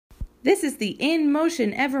This is the In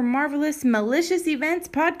Motion Ever Marvelous Malicious Events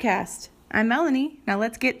podcast. I'm Melanie. Now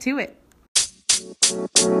let's get to it.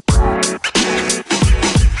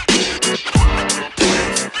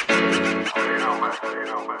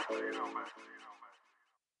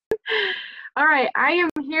 All right, I am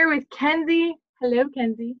here with Kenzie. Hello,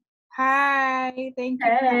 Kenzie. Hi, thank you.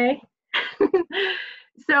 Hey.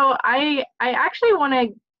 So I actually want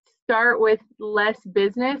to start with less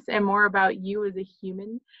business and more about you as a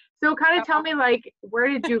human. So kind of tell me, like, where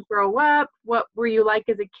did you grow up? What were you like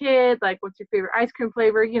as a kid? Like, what's your favorite ice cream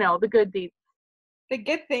flavor? You know, the good deeds. The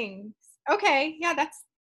good things. Okay, yeah,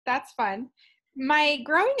 that's fun. My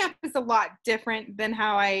growing up is a lot different than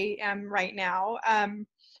how I am right now. I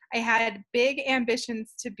had big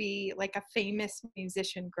ambitions to be like a famous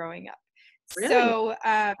musician growing up. Really? So,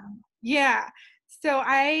 yeah. So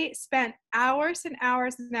I spent hours and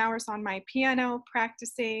hours and hours on my piano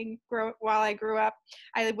practicing while I grew up.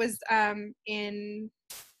 I was I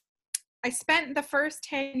spent the first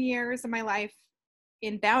 10 years of my life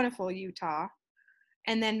in Bountiful, Utah,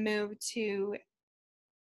 and then moved to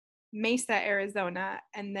Mesa, Arizona,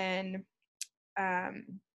 and then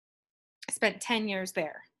spent 10 years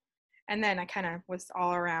there. And then I kind of was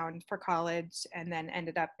all around for college and then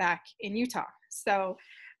ended up back in Utah. So,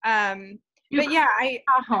 but yeah,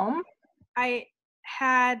 I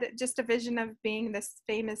had just a vision of being this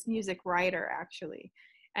famous music writer, actually.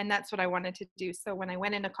 And that's what I wanted to do. So when I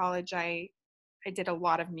went into college, I did a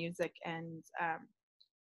lot of music and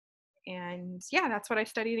yeah, that's what I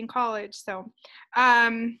studied in college. So,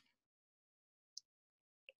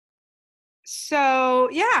 so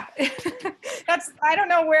yeah, I don't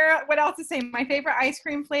know what else to say. My favorite ice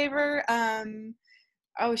cream flavor.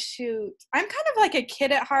 Oh shoot. I'm kind of like a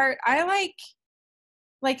kid at heart. I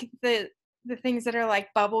like the things that are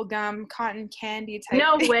like bubble gum, cotton candy type.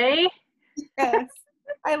 No way. Yes.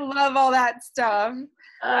 I love all that stuff.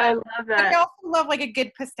 I love that. I also love like a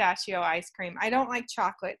good pistachio ice cream. I don't like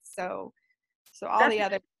chocolate, so all the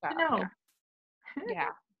other stuff. No. Yeah.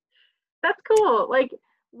 That's cool. Like,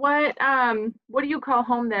 what do you call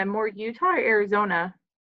home then? More Utah or Arizona?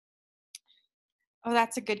 Oh,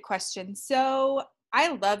 that's a good question. So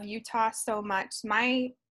I love Utah so much.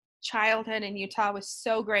 My childhood in Utah was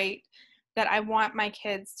so great that I want my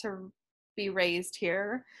kids to be raised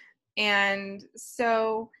here. And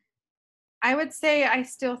so I would say I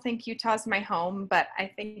still think Utah's my home, but I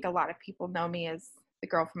think a lot of people know me as the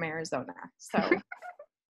girl from Arizona. So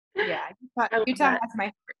yeah, Utah has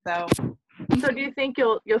my heart though. So do you think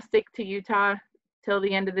you'll stick to Utah till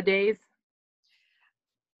the end of the days?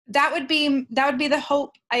 That would be the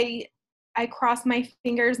hope. I cross my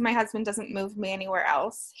fingers my husband doesn't move me anywhere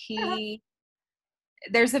else.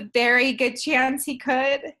 There's a very good chance he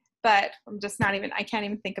could, but I can't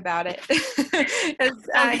even think about it.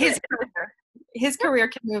 His career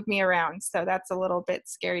can move me around, so that's a little bit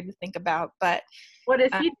scary to think about. But what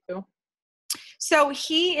does he do? So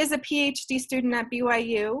he is a PhD student at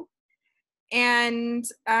BYU, and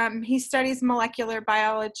he studies molecular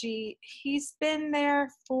biology. He's been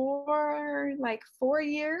there for like 4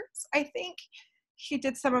 years, I think. He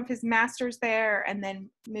did some of his master's there and then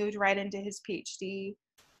moved right into his PhD.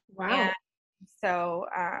 Wow. And so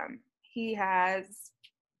he has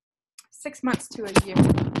 6 months to a year.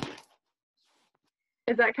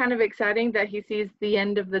 Is that kind of exciting that he sees the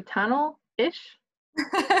end of the tunnel-ish?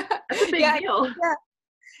 That's a big deal.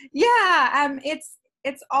 Yeah.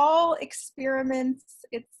 It's all experiments.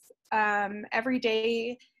 It's every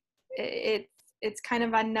day. It's kind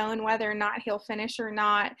of unknown whether or not he'll finish or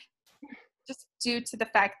not, just due to the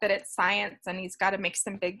fact that it's science and he's got to make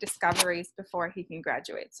some big discoveries before he can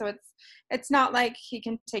graduate. So it's not like he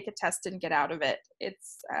can take a test and get out of it.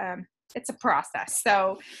 It's a process.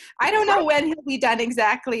 So I don't know when he'll be done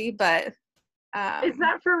exactly, but is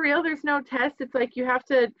that for real? There's no test? It's like you have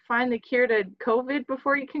to find the cure to COVID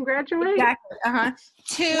before you can graduate? Exactly.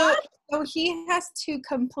 So he has to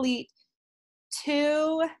complete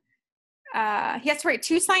he has to write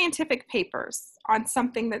 2 scientific papers on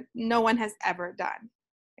something that no one has ever done.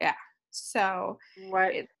 Yeah. So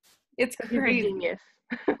what? It's crazy.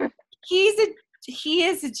 He's a genius. He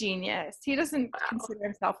is a genius. He doesn't consider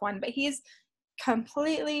himself one, but he's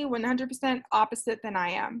completely 100% opposite than I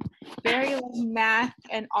am. Very like math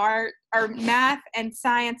and art, or math and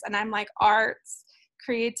science, and I'm like arts,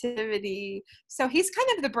 creativity. So he's kind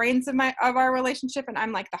of the brains of our relationship, and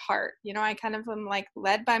I'm like the heart. You know, I kind of am like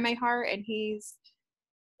led by my heart, and he's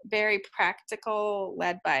very practical,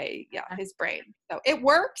 led by his brain. So it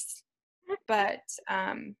works, but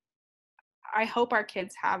I hope our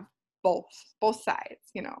kids have both sides,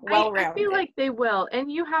 you know, well-rounded. I feel like they will.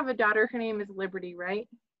 And you have a daughter, her name is Liberty, right?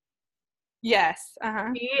 Yes.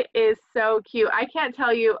 Uh-huh. He is so cute. I can't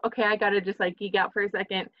tell you. Okay, I gotta just like geek out for a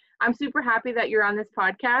second. I'm super happy that you're on this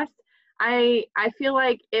podcast. I feel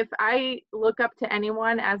like if I look up to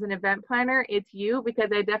anyone as an event planner, it's you because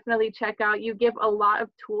I definitely check out. You give a lot of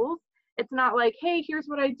tools. It's not like, hey, here's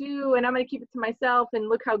what I do, and I'm gonna keep it to myself, and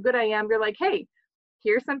look how good I am. You're like, hey,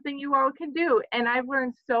 here's something you all can do, and I've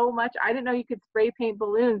learned so much. I didn't know you could spray paint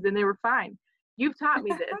balloons and they were fine. You've taught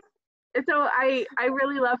me this. And so I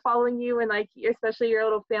really love following you and like especially your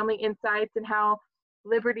little family insights and how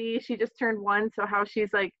Liberty, she just turned 1, so how she's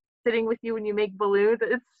like sitting with you when you make balloons.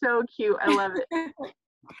 It's so cute. I love it.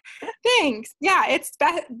 Thanks. Yeah, it's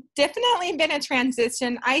definitely been a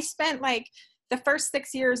transition. I spent like the first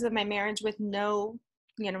 6 years of my marriage with no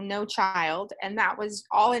child, and that was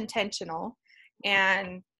all intentional.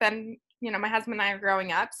 And then, my husband and I are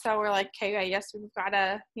growing up, so we're like, okay, I guess we've got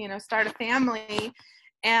to, start a family.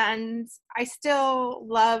 And I still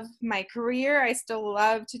love my career. I still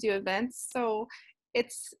love to do events. So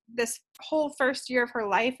it's this whole first year of her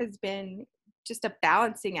life has been just a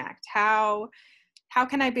balancing act. How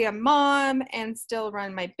can I be a mom and still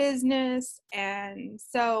run my business? And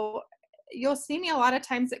so you'll see me a lot of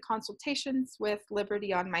times at consultations with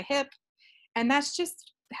Liberty on my hip. And that's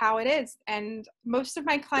just how it is. And most of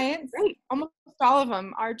my clients, almost all of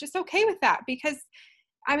them, are just okay with that because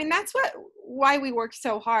that's why we work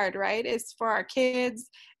so hard, right? Is for our kids,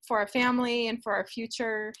 for our family, and for our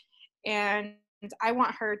future. And I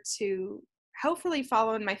want her to hopefully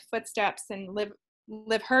follow in my footsteps and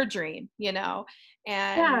live her dream, And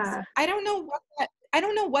Yeah. I don't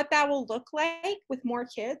know what that will look like with more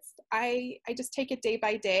kids. I just take it day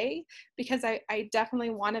by day because I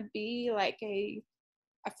definitely want to be like a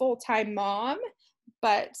full-time mom,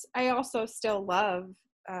 but I also still love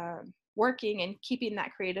working and keeping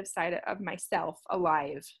that creative side of myself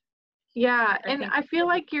alive. Yeah, and I feel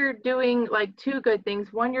like you're doing like 2 good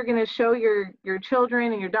things. One, you're going to show your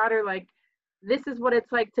children and your daughter like this is what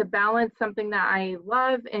it's like to balance something that I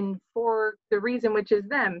love and for the reason which is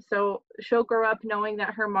them. So she'll grow up knowing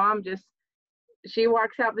that her mom just she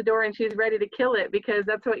walks out the door and she's ready to kill it because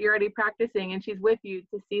that's what you're already practicing and she's with you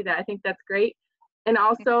to see that. I think that's great. And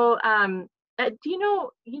also, do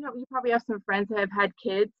you probably have some friends that have had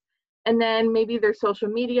kids and then maybe their social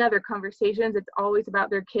media, their conversations, it's always about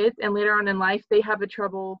their kids. And later on in life, they have a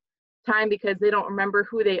trouble time because they don't remember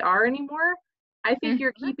who they are anymore. I think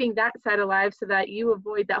you're keeping that side alive so that you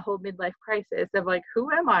avoid that whole midlife crisis of like,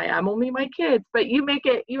 who am I? I'm only my kids. But you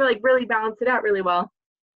like really balance it out really well.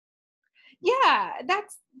 Yeah,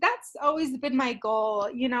 that's always been my goal.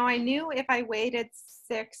 I knew if I waited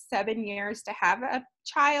 6-7 years to have a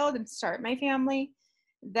child and start my family,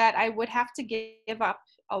 that I would have to give up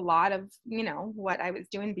a lot of, what I was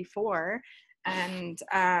doing before. And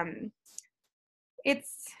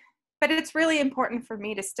it's really important for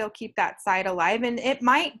me to still keep that side alive. And it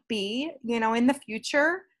might be, in the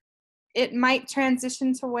future, it might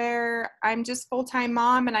transition to where I'm just full-time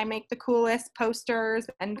mom and I make the coolest posters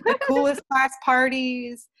and the coolest class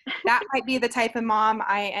parties. That might be the type of mom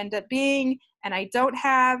I end up being, and I don't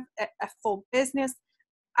have a full business.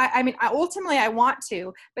 Ultimately I want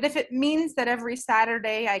to, but if it means that every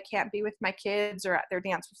Saturday I can't be with my kids or at their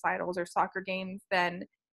dance recitals or soccer games, then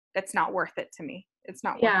that's not worth it to me. It's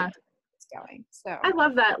not worth it. Going. So I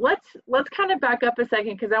love that. Let's kind of back up a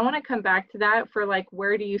second because I want to come back to that for like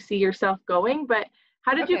where do you see yourself going? But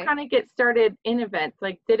how did you kind of get started in events?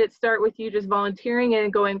 Like did it start with you just volunteering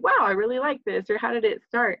and going, wow, I really like this, or how did it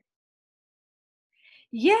start?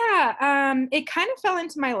 Yeah, it kind of fell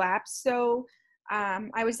into my lap. So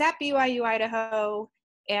I was at BYU Idaho,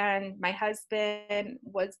 and my husband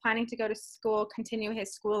was planning to go to school, continue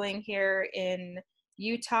his schooling here in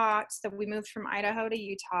Utah. So we moved from Idaho to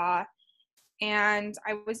Utah. And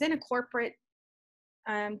I was in a corporate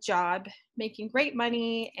job, making great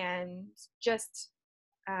money, and just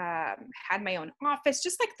had my own office,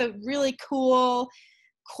 just like the really cool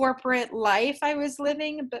corporate life I was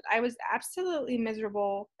living. But I was absolutely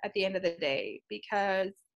miserable at the end of the day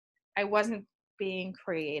because I wasn't being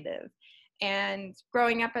creative. And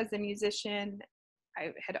growing up as a musician,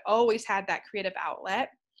 I had always had that creative outlet.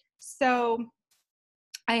 So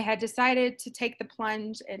I had decided to take the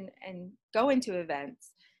plunge and go into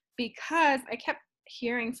events because I kept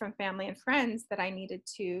hearing from family and friends that I needed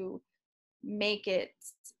to make it,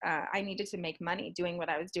 I needed to make money doing what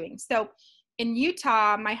I was doing. So in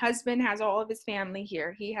Utah, my husband has all of his family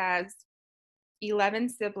here. He has 11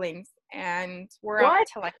 siblings, and we're up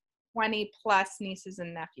to like 20 plus nieces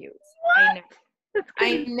and nephews. What?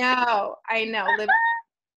 I know.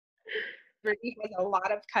 Liberty has a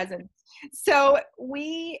lot of cousins. So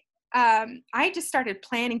we I just started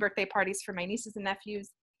planning birthday parties for my nieces and nephews,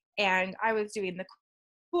 and I was doing the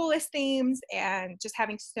coolest themes and just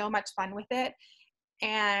having so much fun with it.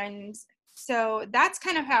 And so that's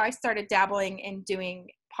kind of how I started dabbling in doing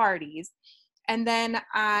parties. And then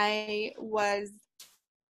I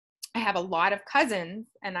have a lot of cousins,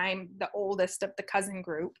 and I'm the oldest of the cousin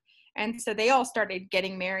group. And so they all started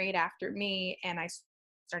getting married after me, and I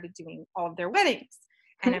started doing all of their weddings.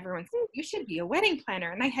 And everyone said, you should be a wedding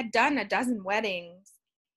planner. And I had done a dozen weddings,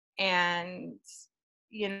 and,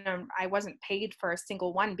 I wasn't paid for a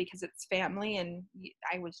single one because it's family, and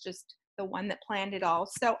I was just the one that planned it all.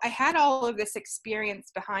 So I had all of this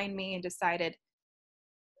experience behind me and decided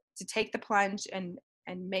to take the plunge and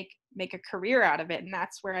make a career out of it. And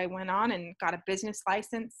that's where I went on and got a business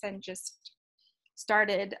license and just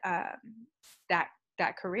started that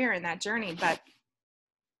career and that journey. But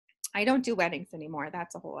I don't do weddings anymore.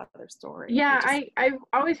 That's a whole other story. Yeah, I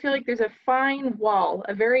always feel like there's a fine wall,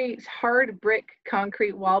 a very hard brick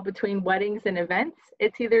concrete wall between weddings and events.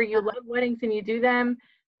 It's either you love weddings and you do them,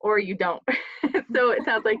 or you don't. So it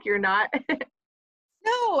sounds like you're not.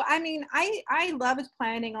 No, I mean, I loved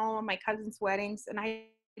planning all of my cousins' weddings, and I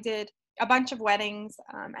did a bunch of weddings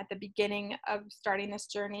at the beginning of starting this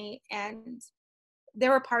journey. And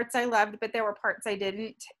there were parts I loved, but there were parts I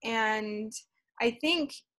didn't. And I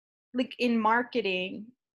think, like, in marketing,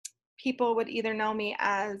 people would either know me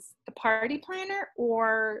as the party planner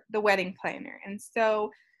or the wedding planner. And so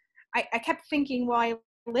I kept thinking, well, I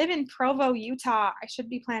live in Provo, Utah. I should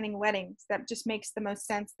be planning weddings. That just makes the most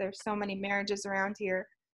sense. There's so many marriages around here.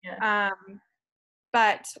 Yeah.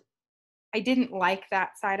 But I didn't like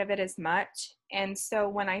that side of it as much. And so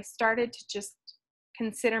when I started to just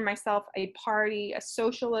consider myself a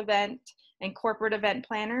social event and corporate event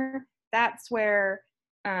planner, that's when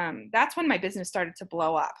my business started to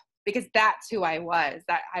blow up, because that's who I was.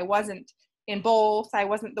 That I wasn't in both. I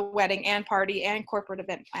wasn't the wedding and party and corporate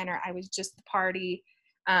event planner. I was just the party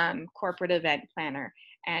corporate event planner,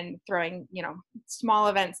 and throwing, small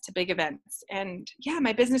events to big events. And yeah,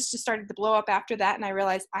 my business just started to blow up after that. And I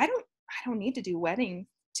realized I don't need to do weddings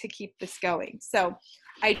to keep this going. So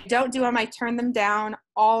I don't do them. I turn them down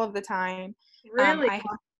all of the time. Really? I have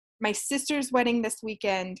my sister's wedding this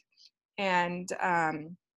weekend, and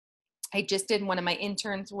I just did one of my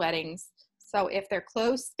interns' weddings. So if they're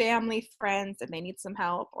close family, friends, and they need some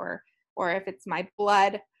help, or if it's my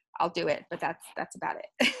blood, I'll do it. But that's about it.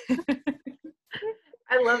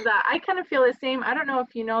 I love that. I kind of feel the same. I don't know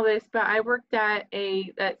if you know this, but I worked at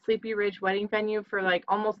Sleepy Ridge wedding venue for like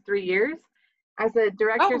almost 3 years as a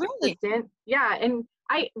director's assistant. Yeah, and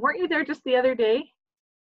weren't you there just the other day?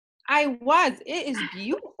 I was. It is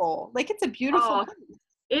beautiful. Like, it's a beautiful place.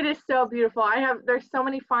 It is so beautiful. There's so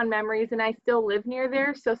many fond memories, and I still live near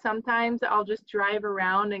there. So sometimes I'll just drive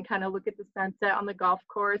around and kind of look at the sunset on the golf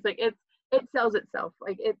course. Like, it sells itself.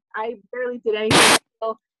 Like, I barely did anything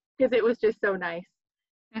because it was just so nice.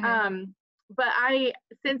 Mm-hmm. But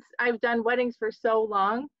since I've done weddings for so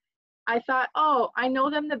long, I thought, I know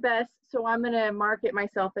them the best, so I'm going to market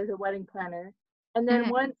myself as a wedding planner. And then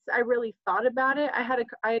once I really thought about it, I had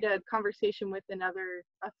a conversation with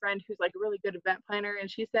a friend who's like a really good event planner. And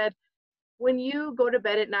she said, when you go to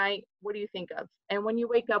bed at night, what do you think of? And when you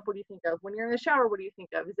wake up, what do you think of? When you're in the shower, what do you think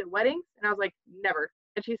of? Is it weddings? And I was like, never.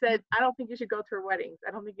 And she said, I don't think you should go to her weddings.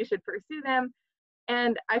 I don't think you should pursue them.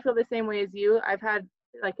 And I feel the same way as you. I've had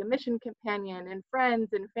like a mission companion and friends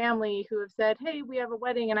and family who have said, hey, we have a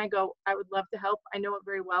wedding. And I go, I would love to help. I know it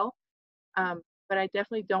very well. But I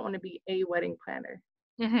definitely don't want to be a wedding planner.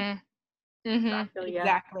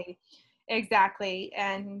 Exactly.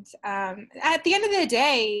 And at the end of the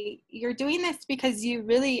day, you're doing this because you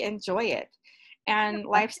really enjoy it. And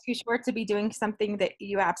life's too short to be doing something that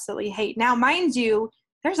you absolutely hate. Now, mind you,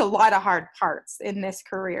 there's a lot of hard parts in this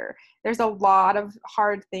career. There's a lot of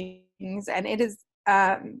hard things, and it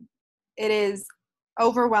is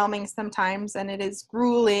overwhelming sometimes, and it is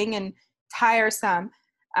grueling and tiresome.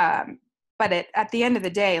 But at the end of the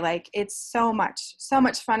day, like, it's so much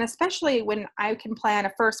fun, especially when I can plan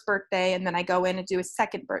a first birthday and then I go in and do a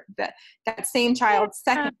second birthday, that same child's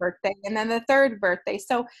second birthday, and then the third birthday.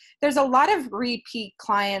 So there's a lot of repeat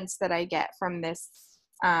clients that I get from this,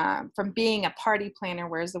 from being a party planner,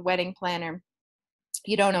 whereas a wedding planner,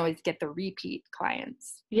 you don't always get the repeat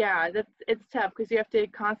clients. Yeah, it's tough because you have to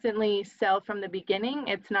constantly sell from the beginning.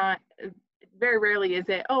 It's not, very rarely is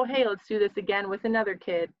it, oh, hey, let's do this again with another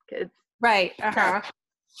kid. It's right.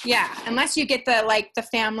 Yeah, unless you get the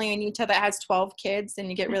family in Utah that has 12 kids, and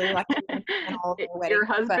you get really lucky. And all the weddings, your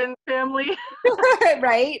husband's family.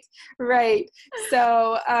 Right.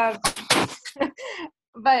 So,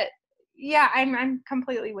 but yeah, I'm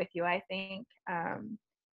completely with you. I think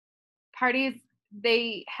parties,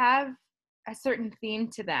 they have a certain theme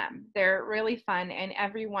to them. They're really fun, and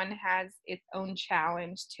everyone has its own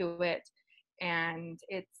challenge to it, and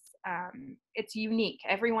it's unique.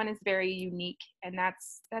 Everyone is very unique, and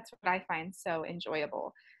that's what I find so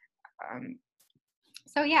enjoyable. Um,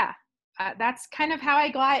 so yeah, that's kind of how I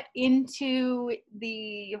got into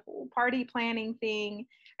the whole party planning thing.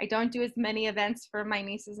 I don't do as many events for my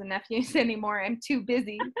nieces and nephews anymore. I'm too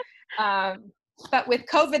busy. Um, but with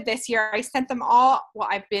COVID this year, I sent them all, well,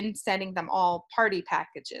 I've been sending them all party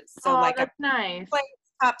packages. So Oh, like a that's nice. plates,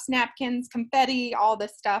 cups, napkins, confetti, all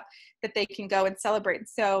this stuff that they can go and celebrate.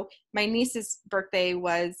 So my niece's birthday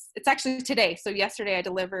it's actually today. So yesterday I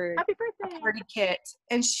delivered Happy a birthday. party kit,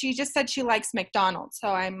 and she just said she likes McDonald's. So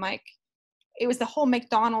I'm like, it was the whole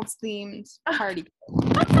McDonald's themed party.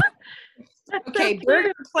 That's Okay, so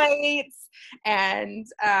burger cute. plates and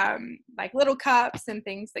like little cups and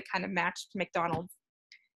things that kind of matched McDonald's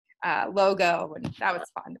logo, and that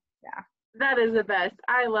was fun. Yeah. That is the best.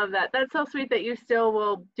 I love that. That's so sweet that you still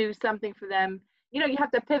will do something for them. You know, you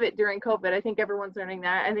have to pivot during COVID. I think everyone's learning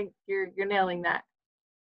that. I think you're nailing that.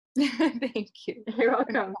 Thank you. You're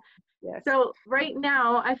welcome. Yes. So right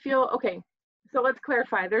now, I feel okay. So let's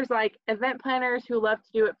clarify. There's like event planners who love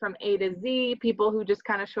to do it from A to Z, people who just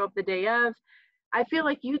kind of show up the day of. I feel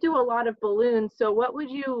like you do a lot of balloons. So what would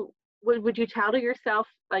you title yourself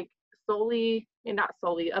like solely, and not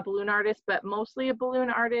solely a balloon artist, but mostly a balloon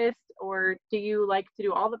artist, or do you like to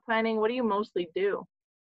do all the planning? What do you mostly do?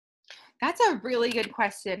 That's a really good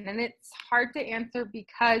question, and it's hard to answer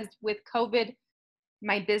because with COVID,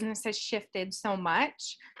 my business has shifted so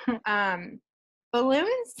much.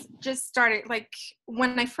 Balloons just started, like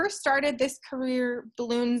when I first started this career,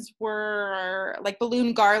 balloons were like,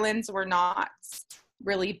 balloon garlands were not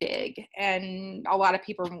really big, and a lot of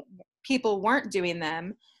people weren't doing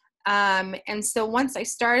them. And so once I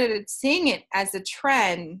started seeing it as a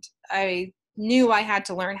trend, I knew I had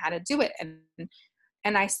to learn how to do it,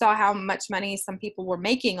 and I saw how much money some people were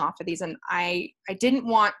making off of these, and I didn't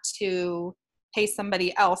want to pay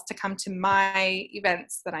somebody else to come to my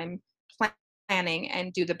events that I'm planning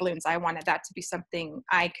and do the balloons. I wanted that to be something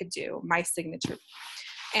I could do, my signature.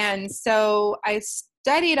 And so I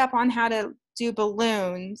studied up on how to do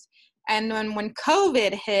balloons, and when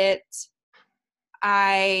COVID hit,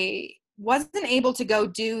 I wasn't able to go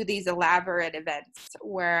do these elaborate events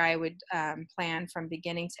where I would plan from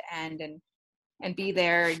beginning to end and be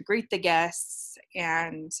there and greet the guests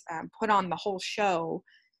and put on the whole show,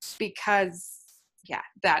 because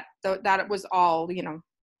that was all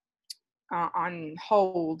on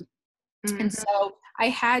hold. And Mhm. so I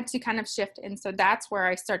had to kind of shift, and so that's where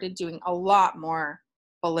I started doing a lot more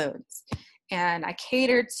balloons, and I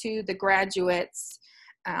catered to the graduates,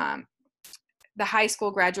 um, the high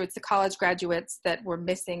school graduates, the college graduates that were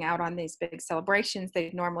missing out on these big celebrations they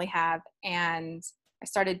normally have. And I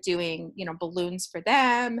started doing, balloons for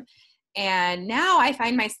them. And now I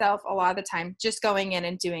find myself a lot of the time just going in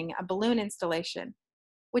and doing a balloon installation,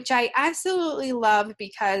 which I absolutely love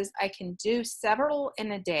because I can do several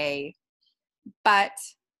in a day. But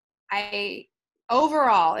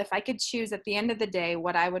overall, if I could choose at the end of the day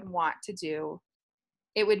what I would want to do,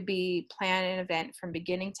 it would be plan an event from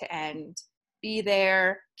beginning to end, be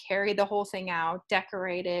there, carry the whole thing out,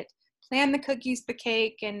 decorate it, plan the cookies, the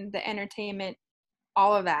cake, and the entertainment,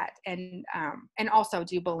 all of that, and also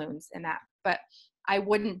do balloons in that. But I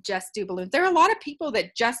wouldn't just do balloons. There are a lot of people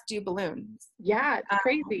that just do balloons. Yeah, it's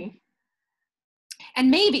crazy.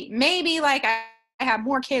 And maybe like I have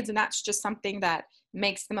more kids, and that's just something that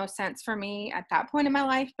makes the most sense for me at that point in my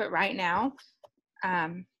life. But right now,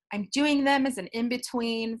 I'm doing them as an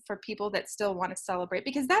in-between for people that still want to celebrate,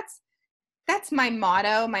 because that's my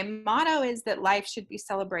motto. My motto is that life should be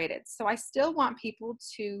celebrated. So I still want people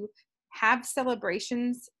to have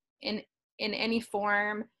celebrations in any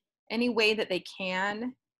form, any way that they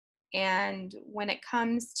can. And when it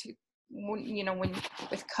comes to when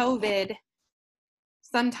with COVID,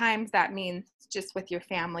 sometimes that means just with your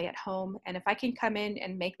family at home. And if I can come in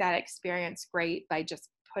and make that experience great by just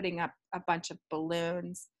putting up a bunch of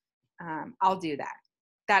balloons, I'll do that.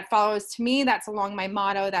 That follows, to me, that's along my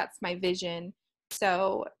motto, that's my vision.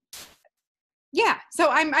 So yeah, so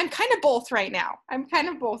I'm kind of both right now. It's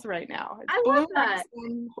I love balloon that. arts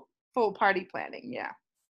and full party planning. Yeah.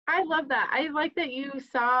 I love that. I like that you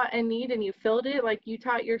saw a need and you filled it. Like you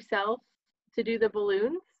taught yourself to do the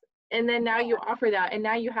balloons, and then now you offer that, and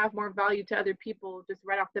now you have more value to other people just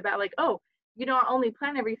right off the bat. Like, oh, you don't only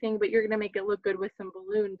plan everything, but you're gonna make it look good with some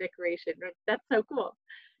balloon decoration. That's so cool.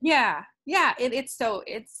 Yeah. It's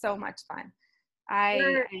so much fun. I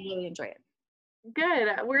Where, really enjoy it. good.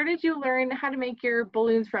 Where did you learn how to make your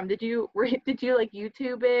balloons from? Did you like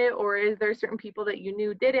YouTube it, or is there certain people that you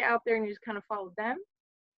knew did it out there and you just kind of followed them?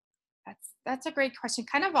 That's a great question.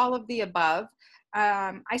 Kind of all of the above.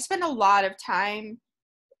 I spend a lot of time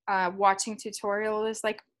watching tutorials.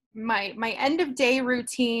 Like my end of day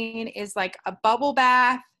routine is like a bubble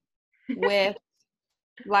bath with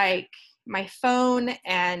like my phone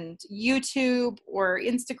and YouTube or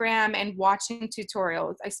Instagram and watching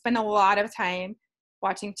tutorials. I spend a lot of time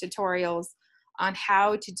watching tutorials on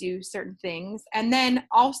how to do certain things, and then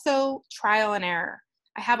also trial and error.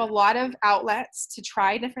 I have a lot of outlets to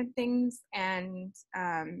try different things and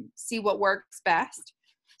see what works best.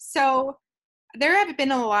 So there have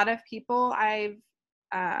been a lot of people I've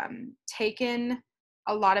taken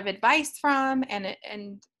a lot of advice from and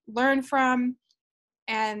learned from,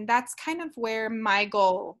 and that's kind of where my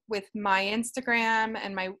goal with my Instagram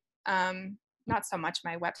and my not so much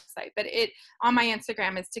my website, but it on my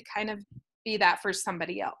Instagram is to kind of be that for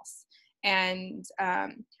somebody else. And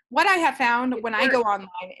what I have found when I go online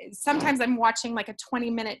is sometimes I'm watching like a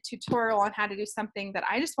 20-minute tutorial on how to do something that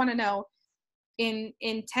I just want to know in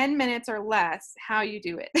 10 minutes or less how you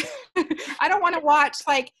do it. I don't want to watch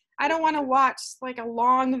like a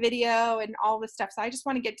long video and all this stuff. So I just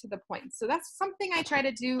want to get to the point. So that's something I try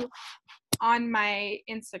to do on my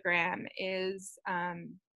Instagram is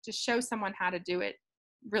just show someone how to do it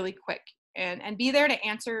really quick and be there to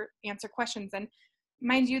answer questions. And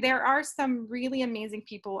mind you, there are some really amazing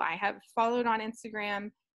people I have followed on Instagram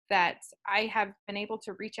that I have been able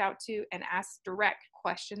to reach out to and ask direct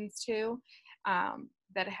questions to,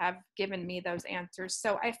 that have given me those answers.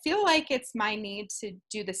 So I feel like it's my need to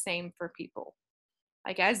do the same for people,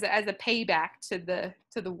 like as a payback to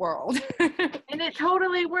the world. And it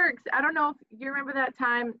totally works. I don't know if you remember that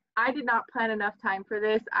time. I did not plan enough time for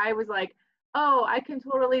this. I was like, oh, I can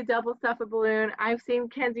totally double stuff a balloon. I've seen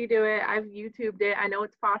Kenzie do it. I've YouTubed it. I know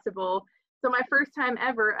it's possible. So my first time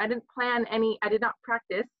ever, I didn't plan any, I did not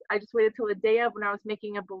practice. I just waited till the day of when I was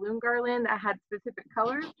making a balloon garland that had specific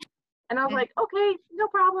colors. And I was like, okay, no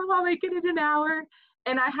problem. I'll make it in an hour.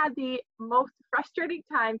 And I had the most frustrating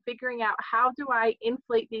time figuring out how do I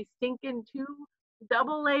inflate these stinking two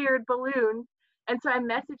double layered balloons. And so I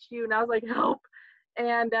messaged you and I was like, help.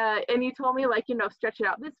 And you told me like, stretch it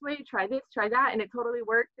out this way, try this, try that. And it totally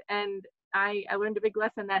worked. And I learned a big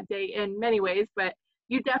lesson that day in many ways, but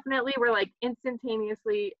you definitely were like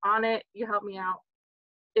instantaneously on it. You helped me out.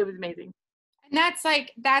 It was amazing. And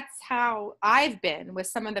that's how I've been with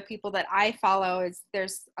some of the people that I follow. Is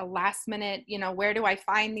there's a last minute, where do I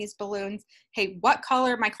find these balloons? Hey, what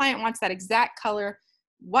color? My client wants that exact color.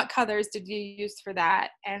 What colors did you use for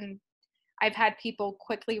that? And I've had people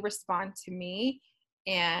quickly respond to me,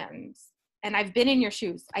 and I've been in your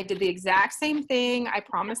shoes. I did the exact same thing. I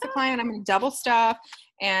promised the client I'm going to double stuff,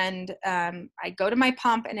 and I go to my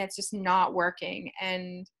pump and it's just not working.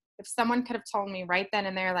 And if someone could have told me right then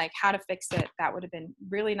and there, like how to fix it, that would have been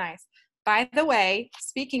really nice. By the way,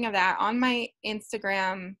 speaking of that, on my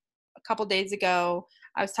Instagram a couple days ago,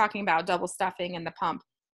 I was talking about double stuffing and the pump.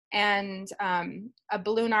 And a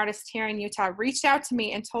balloon artist here in Utah reached out to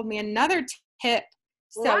me and told me another tip.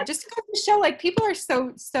 So What? just goes to show, like, people are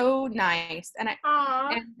so nice.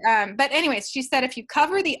 But anyways, she said if you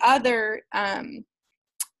cover the other,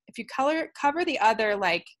 cover the other,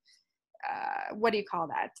 like, what do you call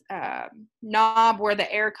that, knob where the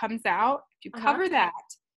air comes out, if you cover that,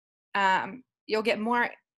 you'll get more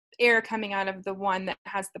air coming out of the one that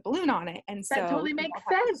has the balloon on it. And so that totally makes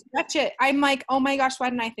sense. stretch it. I'm like, oh my gosh, why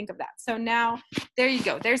didn't I think of that? So now there you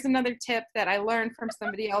go. There's another tip that I learned from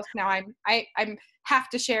somebody else. Now I'm have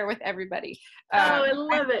to share with everybody. I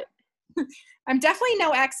love it. I'm definitely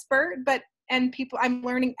no expert, and people, I'm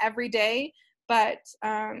learning every day, but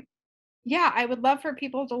yeah, I would love for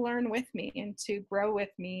people to learn with me and to grow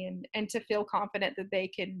with me and to feel confident that they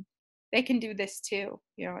can do this too.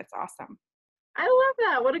 It's awesome. I love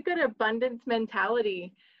that. What a good abundance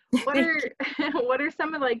mentality. What are what are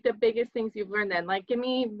some of like the biggest things you've learned then? Like give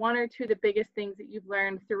me one or two of the biggest things that you've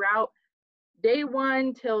learned throughout day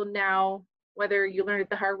one till now, whether you learned it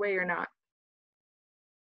the hard way or not.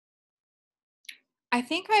 I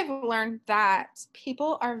think I've learned that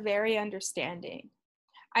people are very understanding.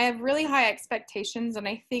 I have really high expectations, and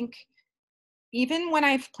I think even when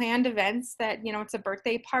I've planned events that, it's a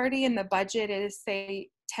birthday party and the budget is, say,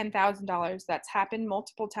 $10,000, that's happened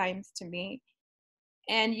multiple times to me.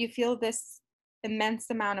 And you feel this immense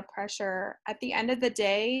amount of pressure. At the end of the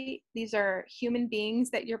day, these are human beings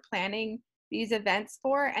that you're planning these events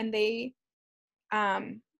for, and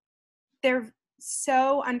they're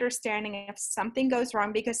so understanding if something goes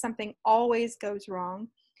wrong, because something always goes wrong.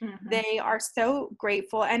 Mm-hmm. They are so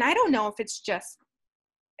grateful. And I don't know if it's just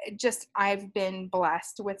I've been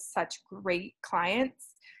blessed with such great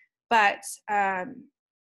clients, but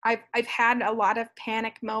I've had a lot of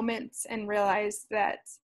panic moments and realized that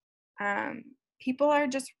people are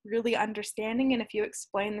just really understanding. And if you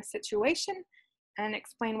explain the situation and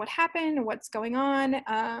explain what happened and what's going on,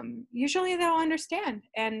 usually they'll understand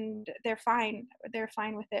and they're fine. They're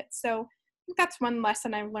fine with it. So I think that's one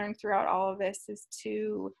lesson I've learned throughout all of this, is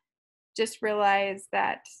to just realize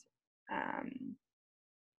that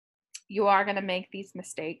you are going to make these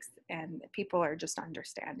mistakes and people are just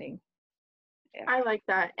understanding. Yeah. I like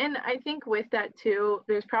that. And I think with that too,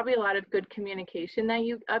 there's probably a lot of good communication that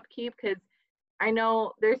you upkeep, because I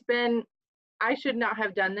know I should not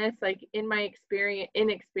have done this. Like in my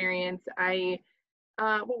inexperience,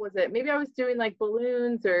 what was it? Maybe I was doing like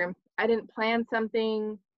balloons, or I didn't plan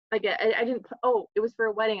something. Like I didn't, it was for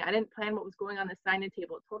a wedding. I didn't plan what was going on the sign-in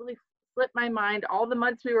table. It totally slipped my mind all the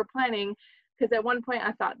months we were planning, because at one point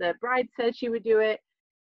I thought the bride said she would do it,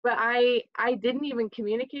 but I didn't even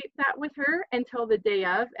communicate that with her until the day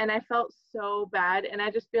of, and I felt so bad. And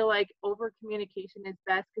I just feel like over communication is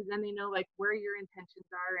best, because then they know like where your intentions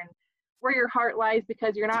are and where your heart lies,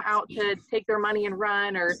 because you're not out to take their money and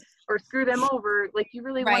run or screw them over. Like you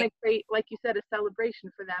really want to create, like you said, a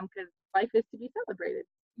celebration for them, because life is to be celebrated.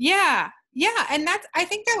 Yeah. And I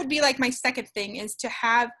think that would be like my second thing, is to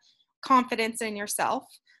have confidence in yourself.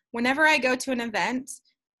 Whenever I go to an event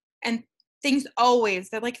and things always,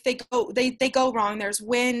 they go wrong. There's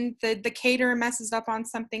wind, the caterer messes up on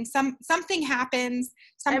something, something happens,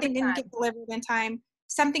 something didn't get delivered in time.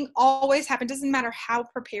 Something always happens. Doesn't matter how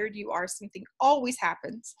prepared you are, something always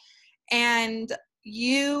happens. And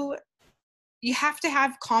you have to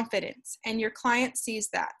have confidence, and your client sees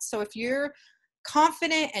that. So if you're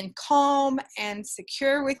confident and calm and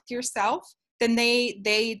secure with yourself, then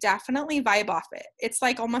they definitely vibe off it. It's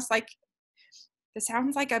like almost like, this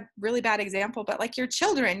sounds like a really bad example, but like your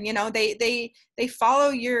children, they follow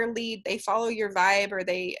your lead, they follow your vibe, or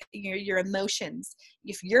your emotions.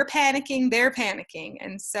 If you're panicking, they're panicking.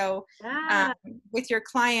 And so with your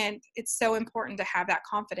client, it's so important to have that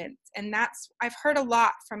confidence. And I've heard a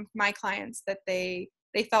lot from my clients that they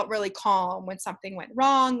felt really calm when something went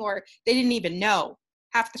wrong, or they didn't even know.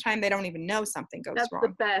 Half the time they don't even know something goes wrong. That's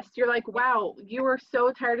the best. You're like, wow, you were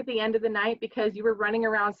so tired at the end of the night because you were running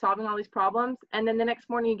around solving all these problems. And then the next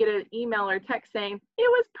morning you get an email or text saying, it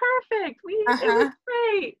was perfect. It was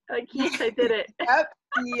great. Like, yes, I did it.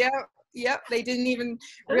 Yep. They didn't even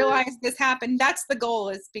realize this happened. That's the goal,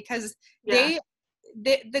 is because the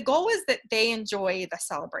goal is that they enjoy the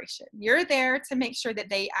celebration. You're there to make sure that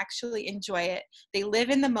they actually enjoy it. They live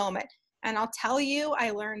in the moment. And I'll tell you,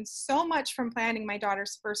 I learned so much from planning my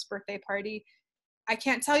daughter's first birthday party. I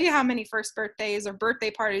can't tell you how many first birthdays or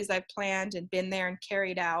birthday parties I've planned and been there and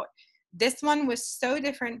carried out. This one was so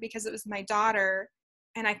different because it was my daughter,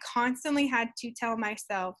 and I constantly had to tell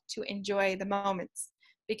myself to enjoy the moments,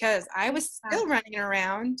 because I was still running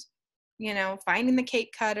around, finding the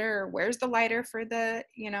cake cutter, or where's the lighter for the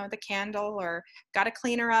candle, or got to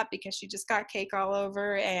clean her up because she just got cake all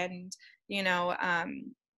over, and,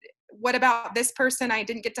 what about this person? I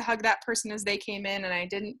didn't get to hug that person as they came in, and I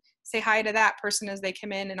didn't say hi to that person as they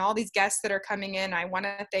come in, and all these guests that are coming in, I want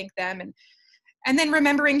to thank them. And then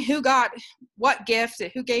remembering who got what gift,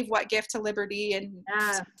 who gave what gift to Liberty. And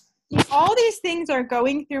all these things are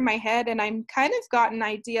going through my head, and I'm kind of got an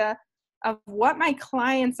idea of what my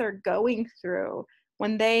clients are going through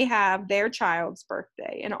when they have their child's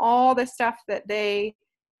birthday and all the stuff that they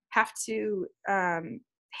have to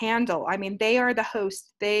handle. I mean, they are the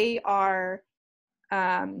host. They are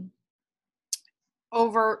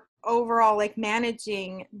overall like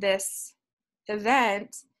managing this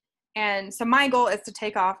event. And so my goal is to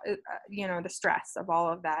take off, the stress of all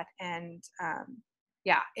of that. And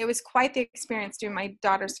it was quite the experience doing my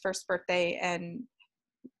daughter's first birthday and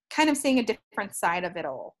kind of seeing a different side of it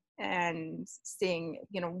all and seeing,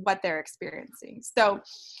 what they're experiencing. So,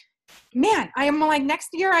 man, I am like, next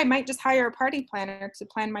year I might just hire a party planner to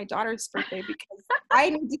plan my daughter's birthday, because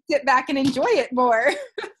I need to sit back and enjoy it more.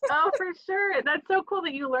 Oh, for sure. That's so cool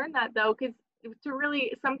that you learned that, though, because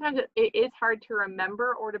sometimes it is hard to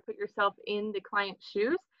remember or to put yourself in the client's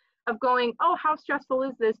shoes of going, oh, how stressful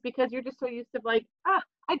is this? Because you're just so used to like,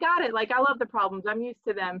 I got it. Like, I love the problems. I'm used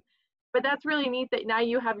to them. But that's really neat that now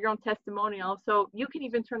you have your own testimonial. So you can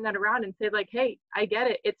even turn that around and say like, hey, I get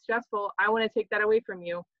it. It's stressful. I want to take that away from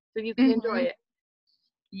you so you can enjoy it.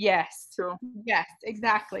 Yes. So yes,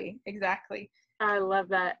 exactly. I love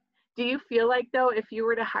that. do you feel like though, if you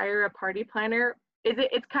were to hire a party planner,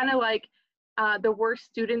 it's kind of like the worst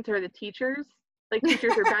students are the teachers, like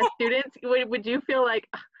teachers are bad students. Would you feel like,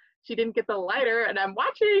 "Ugh, she didn't get the lighter and I'm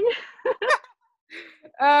watching"?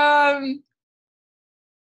 Um,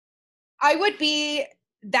 I would be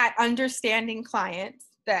that understanding client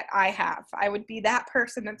that I have. I would be that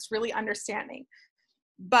person that's really understanding.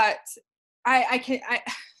 But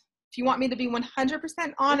if you want me to be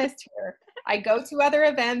 100% honest here, I go to other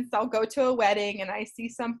events, I'll go to a wedding and I see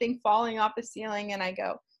something falling off the ceiling and I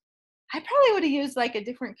go, I probably would have used like a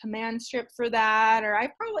different command strip for that. Or I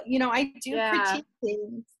probably, I do Yeah. critique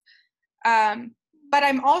things. But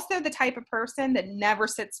I'm also the type of person that never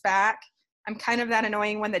sits back. I'm kind of that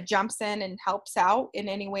annoying one that jumps in and helps out in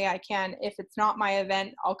any way I can. If it's not my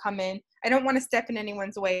event, I'll come in. I don't want to step in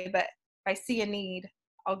anyone's way, but if I see a need,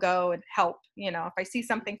 I'll go and help. If I see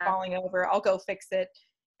something falling over, I'll go fix it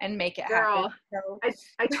and make it happen. Girl, So,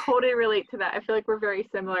 I totally relate to that. I feel like we're very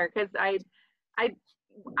similar because I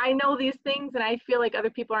I know these things and I feel like other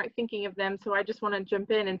people aren't thinking of them. So I just want to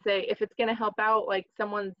jump in and say, if it's going to help out like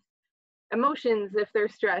someone's emotions, if they're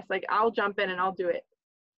stressed, like I'll jump in and I'll do it.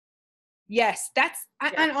 yes, Yeah.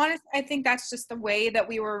 and honestly, I think that's just the way that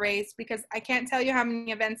we were raised, because I can't tell you how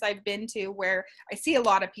many events I've been to where I see a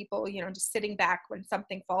lot of people, just sitting back when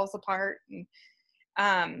something falls apart. And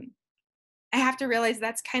I have to realize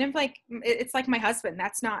that's kind of like, it's like my husband.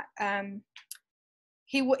 That's not,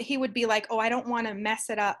 he would be like, oh, I don't want to mess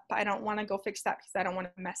it up. I don't want to go fix that because I don't want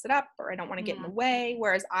to mess it up, or I don't want to get in the way.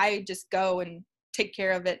 Whereas I just go and take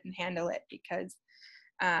care of it and handle it because,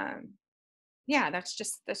 yeah, that's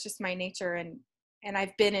just my nature, and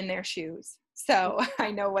I've been in their shoes, so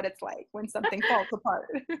I know what it's like when something falls apart.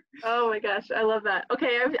 Oh my gosh, I love that.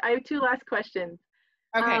 Okay, I have two last questions.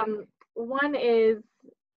 Okay. One is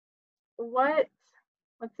what,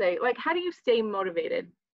 let's say, like, how do you stay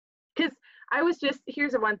motivated? Because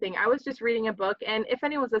here's the one thing. I was just reading a book, and if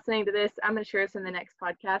anyone's listening to this, I'm going to share this in the next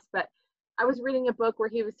podcast, but I was reading a book where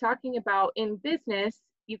he was talking about in business,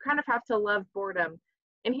 you kind of have to love boredom.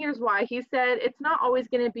 And here's why. He said it's not always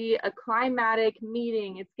going to be a climatic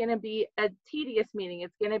meeting. It's going to be a tedious meeting.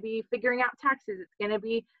 It's going to be figuring out taxes. It's going to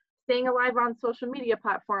be staying alive on social media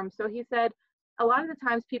platforms. So he said a lot of the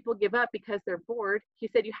times people give up because they're bored. He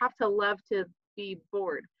said you have to love to be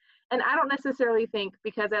bored. And I don't necessarily think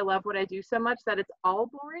because I love what I do so much that it's all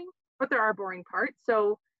boring, but there are boring parts.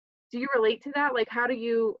 So do you relate to that? Like how do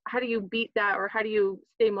you beat that, or how do you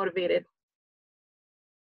stay motivated?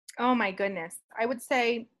 Oh my goodness. I would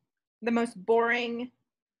say the most boring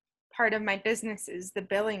part of my business is the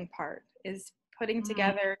billing part, is putting Mm,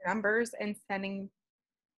 together numbers and sending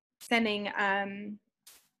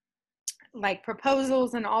like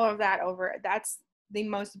proposals and all of that over. That's the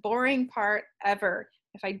most boring part ever.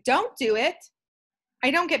 If I don't do it,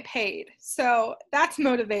 I don't get paid. So that's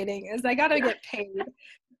motivating, is I got to yeah. get paid.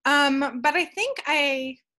 But I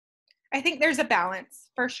think there's a balance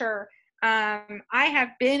for sure. I have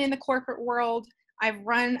been in the corporate world. I've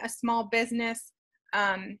run a small business.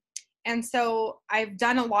 And so I've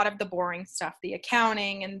done a lot of the boring stuff, the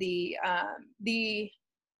accounting and the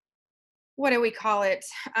what do we call it?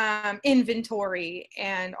 Inventory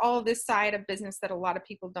and all of this side of business that a lot of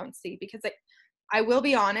people don't see, because I will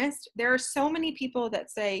be honest, there are so many people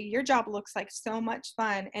that say your job looks like so much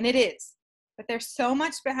fun, and it is, but there's so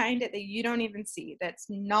much behind it that you don't even see. That's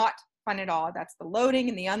not fun at all. That's the loading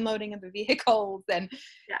and the unloading of the vehicles and,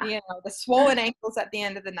 Yeah. the swollen ankles at the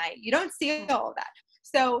end of the night. You don't see all of that.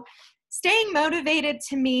 So staying motivated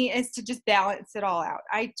to me is to just balance it all out.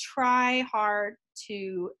 I try hard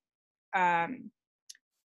to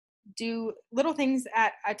do little things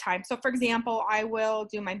at a time. So for example, I will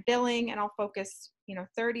do my billing and I'll focus,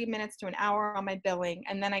 30 minutes to an hour on my billing.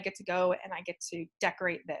 And then I get to go and I get to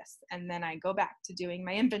decorate this. And then I go back to doing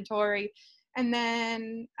my inventory. And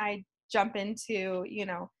then I jump into,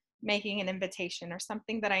 making an invitation or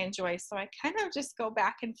something that I enjoy. So I kind of just go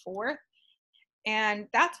back and forth. And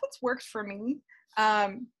that's what's worked for me.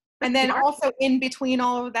 And then Smart. also in between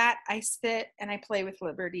all of that, I sit and I play with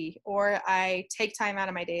Liberty, or I take time out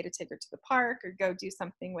of my day to take her to the park or go do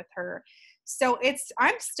something with her. So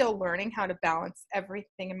I'm still learning how to balance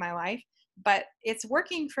everything in my life, but it's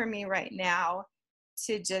working for me right now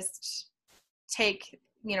to just take,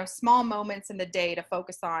 small moments in the day to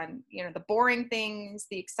focus on, the boring things,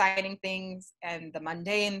 the exciting things, and the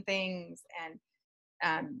mundane things,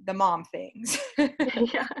 and the mom things.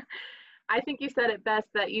 Yeah. I think you said it best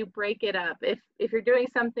that you break it up. If you're doing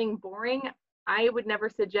something boring, I would never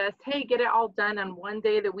suggest, hey, get it all done on one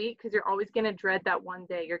day of the week, because you're always going to dread that one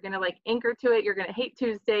day. You're going to like anchor to it. You're going to hate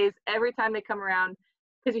Tuesdays every time they come around.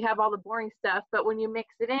 because you have all the boring stuff. But when you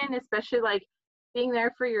mix it in, especially like being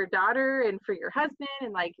there for your daughter and for your husband,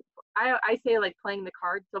 and like I say like playing the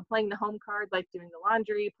cards, so playing the home card, like doing the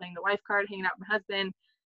laundry, playing the wife card, hanging out with my husband.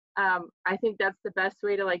 I think that's the best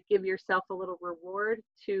way to like give yourself a little reward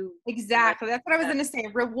to Exactly. That's what I was going to say.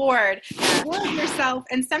 Reward yourself.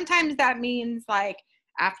 And sometimes that means like,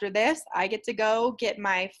 after this, I get to go get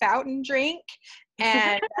my fountain drink,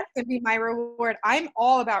 and that could be my reward. I'm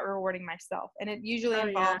all about rewarding myself, and it usually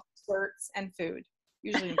involves desserts and food.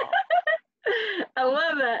 Usually involved. I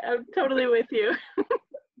love that. I'm totally with you.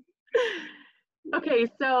 Okay,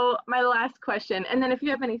 so my last question, and then if you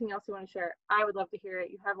have anything else you want to share, I would love to hear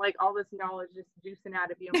it. You have like all this knowledge just juicing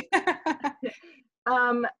out of you.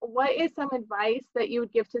 What is some advice that you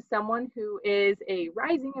would give to someone who is a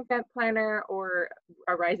rising event planner or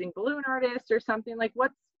a rising balloon artist or something? Like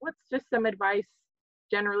what's just some advice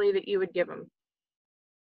generally that you would give them?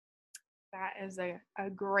 That is a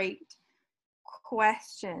great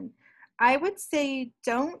question. I would say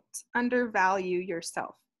don't undervalue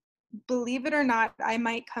yourself. Believe it or not, I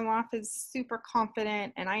might come off as super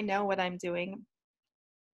confident and I know what I'm doing,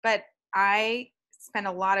 but I spend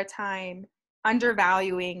a lot of time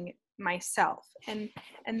undervaluing myself. And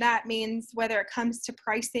that means whether it comes to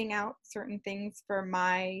pricing out certain things for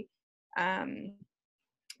my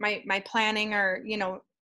my planning, or, you know,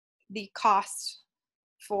 the cost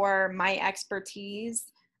for my expertise,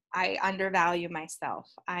 I undervalue myself.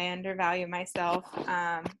 I undervalue myself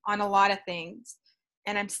on a lot of things,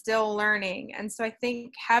 and I'm still learning. And so I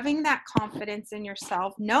think having that confidence in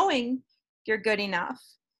yourself, knowing you're good enough,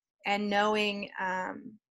 and knowing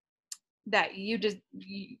that you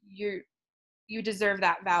deserve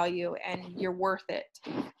that value and you're worth it,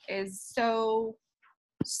 is so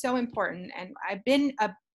important. And I've been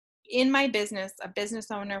in my business a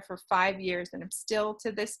business owner for 5 years, and I'm still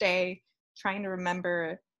to this day trying to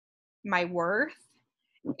remember my worth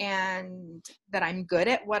and that I'm good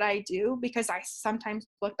at what I do, because I sometimes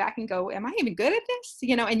look back and go, am I even good at this?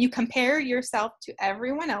 You know, and you compare yourself to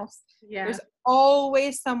everyone else. Yeah. There's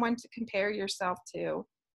always someone to compare yourself to.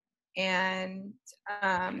 And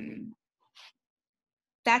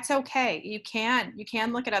that's okay. You can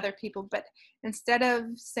look at other people, but instead of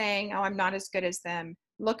saying, oh, I'm not as good as them,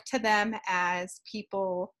 look to them as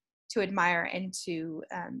people to admire and to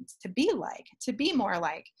be like, to be more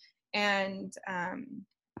like. And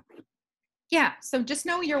yeah, so just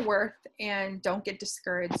know your worth and don't get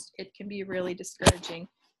discouraged. It can be really discouraging,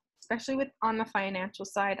 especially on the financial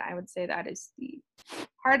side. I would say that is the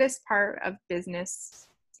hardest part of business,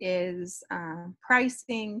 is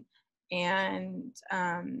pricing and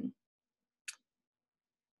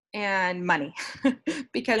money,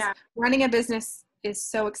 because running a business is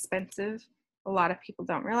so expensive. A lot of people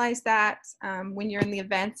don't realize that. When you're in the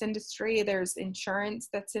events industry, there's insurance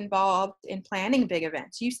that's involved in planning big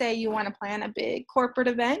events. You say you want to plan a big corporate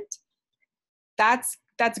event, that's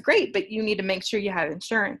great, but you need to make sure you have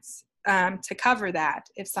insurance to cover that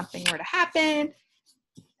if something were to happen.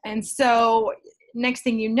 And so next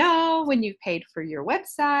thing you know, when you've paid for your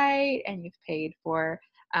website and you've paid for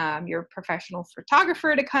your professional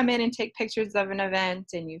photographer to come in and take pictures of an event,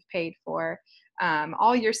 and you've paid for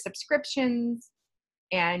all your subscriptions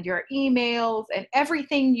and your emails and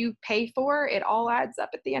everything you pay for, it all adds up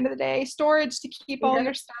at the end of the day. Storage to keep all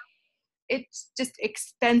your stuff. It's just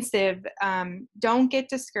expensive. Don't get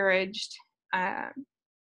discouraged.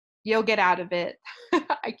 You'll get out of it.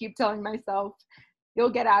 I keep telling myself you'll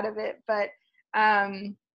get out of it. But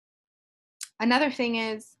another thing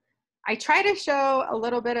is, I try to show a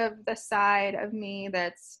little bit of the side of me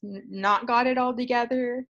that's not got it all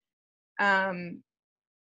together.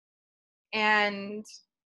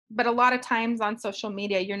 But a lot of times on social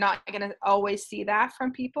media, you're not going to always see that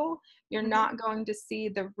from people. You're not going to see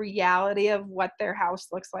the reality of what their house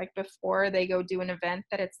looks like before they go do an event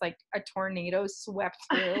that it's like a tornado swept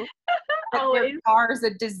through. Their car's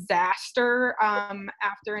a disaster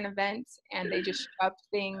after an event, and they just shove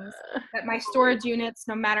things. That my storage units,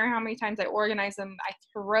 no matter how many times I organize them, I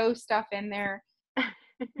throw stuff in there.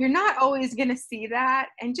 You're not always going to see that,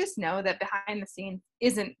 and just know that behind the scenes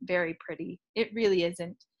isn't very pretty. It really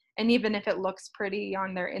isn't. And even if it looks pretty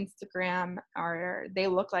on their Instagram, or they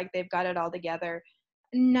look like they've got it all together,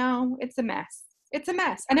 no, it's a mess. It's a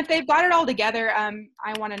mess. And if they've got it all together, I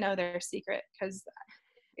want to know their secret, because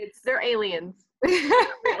they're aliens.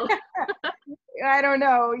 I don't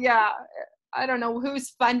know. Yeah. I don't know who's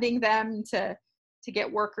funding them to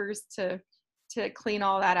get workers to clean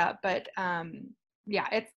all that up. But yeah,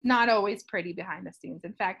 it's not always pretty behind the scenes.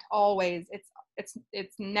 In fact, always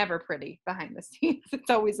it's never pretty behind the scenes. It's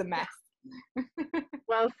always a mess.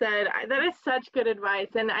 Well said. That is such good advice.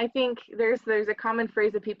 And I think there's a common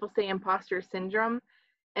phrase that people say imposter syndrome,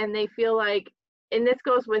 and they feel like, and this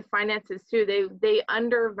goes with finances too. They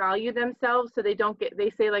undervalue themselves, so they don't get. They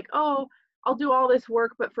say like, oh, I'll do all this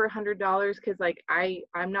work, but for $100 because like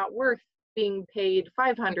I'm not worth being paid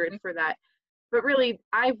 500 for that. But really,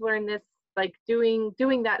 I've learned this like doing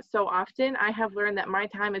that so often. I have learned that my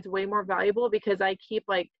time is way more valuable because I keep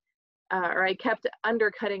like or I kept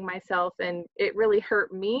undercutting myself, and it really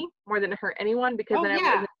hurt me more than it hurt anyone because Oh then I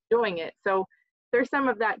yeah. wasn't enjoying it. So there's some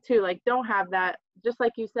of that too. Like, don't have that. Just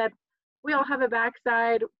like you said, we all have a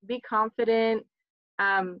backside. Be confident.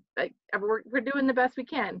 Like, we're doing the best we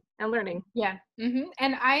can and learning. Yeah.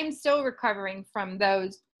 And I'm still recovering from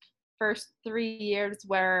those first 3 years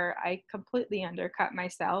where I completely undercut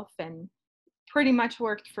myself and pretty much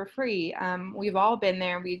worked for free. We've all been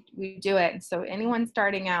there. We do it. And so anyone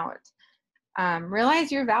starting out,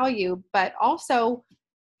 realize your value, but also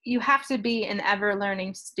you have to be an ever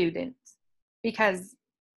learning student because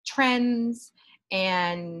trends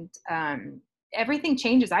and everything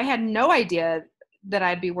changes. I had no idea that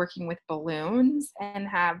I'd be working with balloons and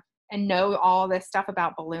know all this stuff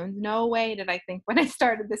about balloons. No way did I think when I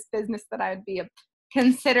started this business that I'd be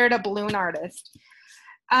considered a balloon artist.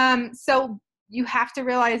 So you have to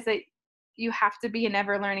realize that you have to be an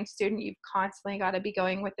ever learning student. You've constantly got to be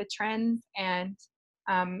going with the trends and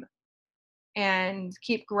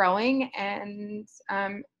keep growing. And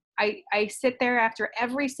I sit there after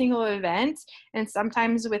every single event, and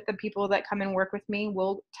sometimes with the people that come and work with me,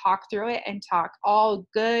 we'll talk through it and talk all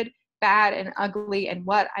good, bad, and ugly, and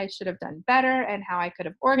what I should have done better and how I could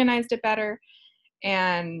have organized it better.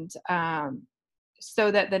 And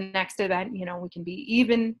so that the next event, we can be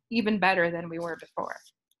even better than we were before.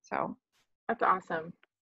 So That's awesome.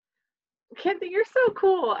 Kenzie, you're so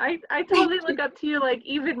cool. I totally look up to you like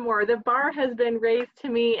even more. The bar has been raised to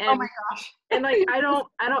me, oh and my gosh. and like I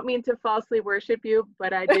don't mean to falsely worship you,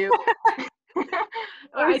 but I do.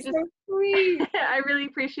 I just so sweet. I really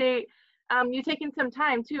appreciate you taking some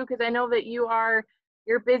time too, because I know that you're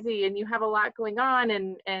busy and you have a lot going on,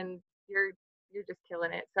 and you're just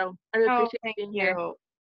killing it. So I really appreciate Thank you being you. here.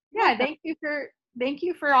 Yeah, thank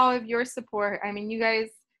you for all of your support. I mean, you guys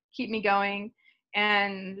keep me going,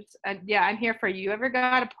 and yeah, I'm here for you. You ever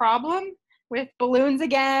got a problem with balloons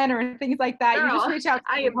again or things like that? You just Girl, reach out to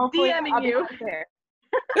I me. am Hopefully, DMing I'll be you. right there.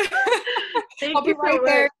 Thank I'll be you right so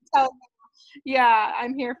there. much. Yeah,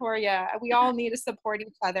 I'm here for you. We all need to support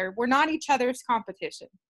each other. We're not each other's competition.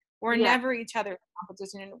 We're Yeah. never each other's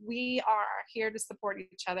competition. We are here to support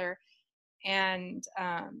each other. And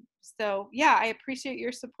so, yeah, I appreciate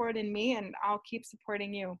your support in me, and I'll keep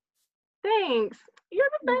supporting you. Thanks. You're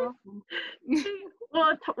the You're best.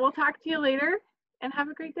 welcome. We'll talk to you later, and have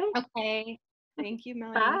a great day. Okay. Thank you,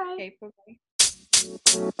 Melanie. Bye. Okay, bye-bye.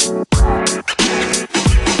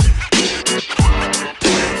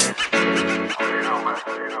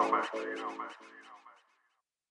 You know, man.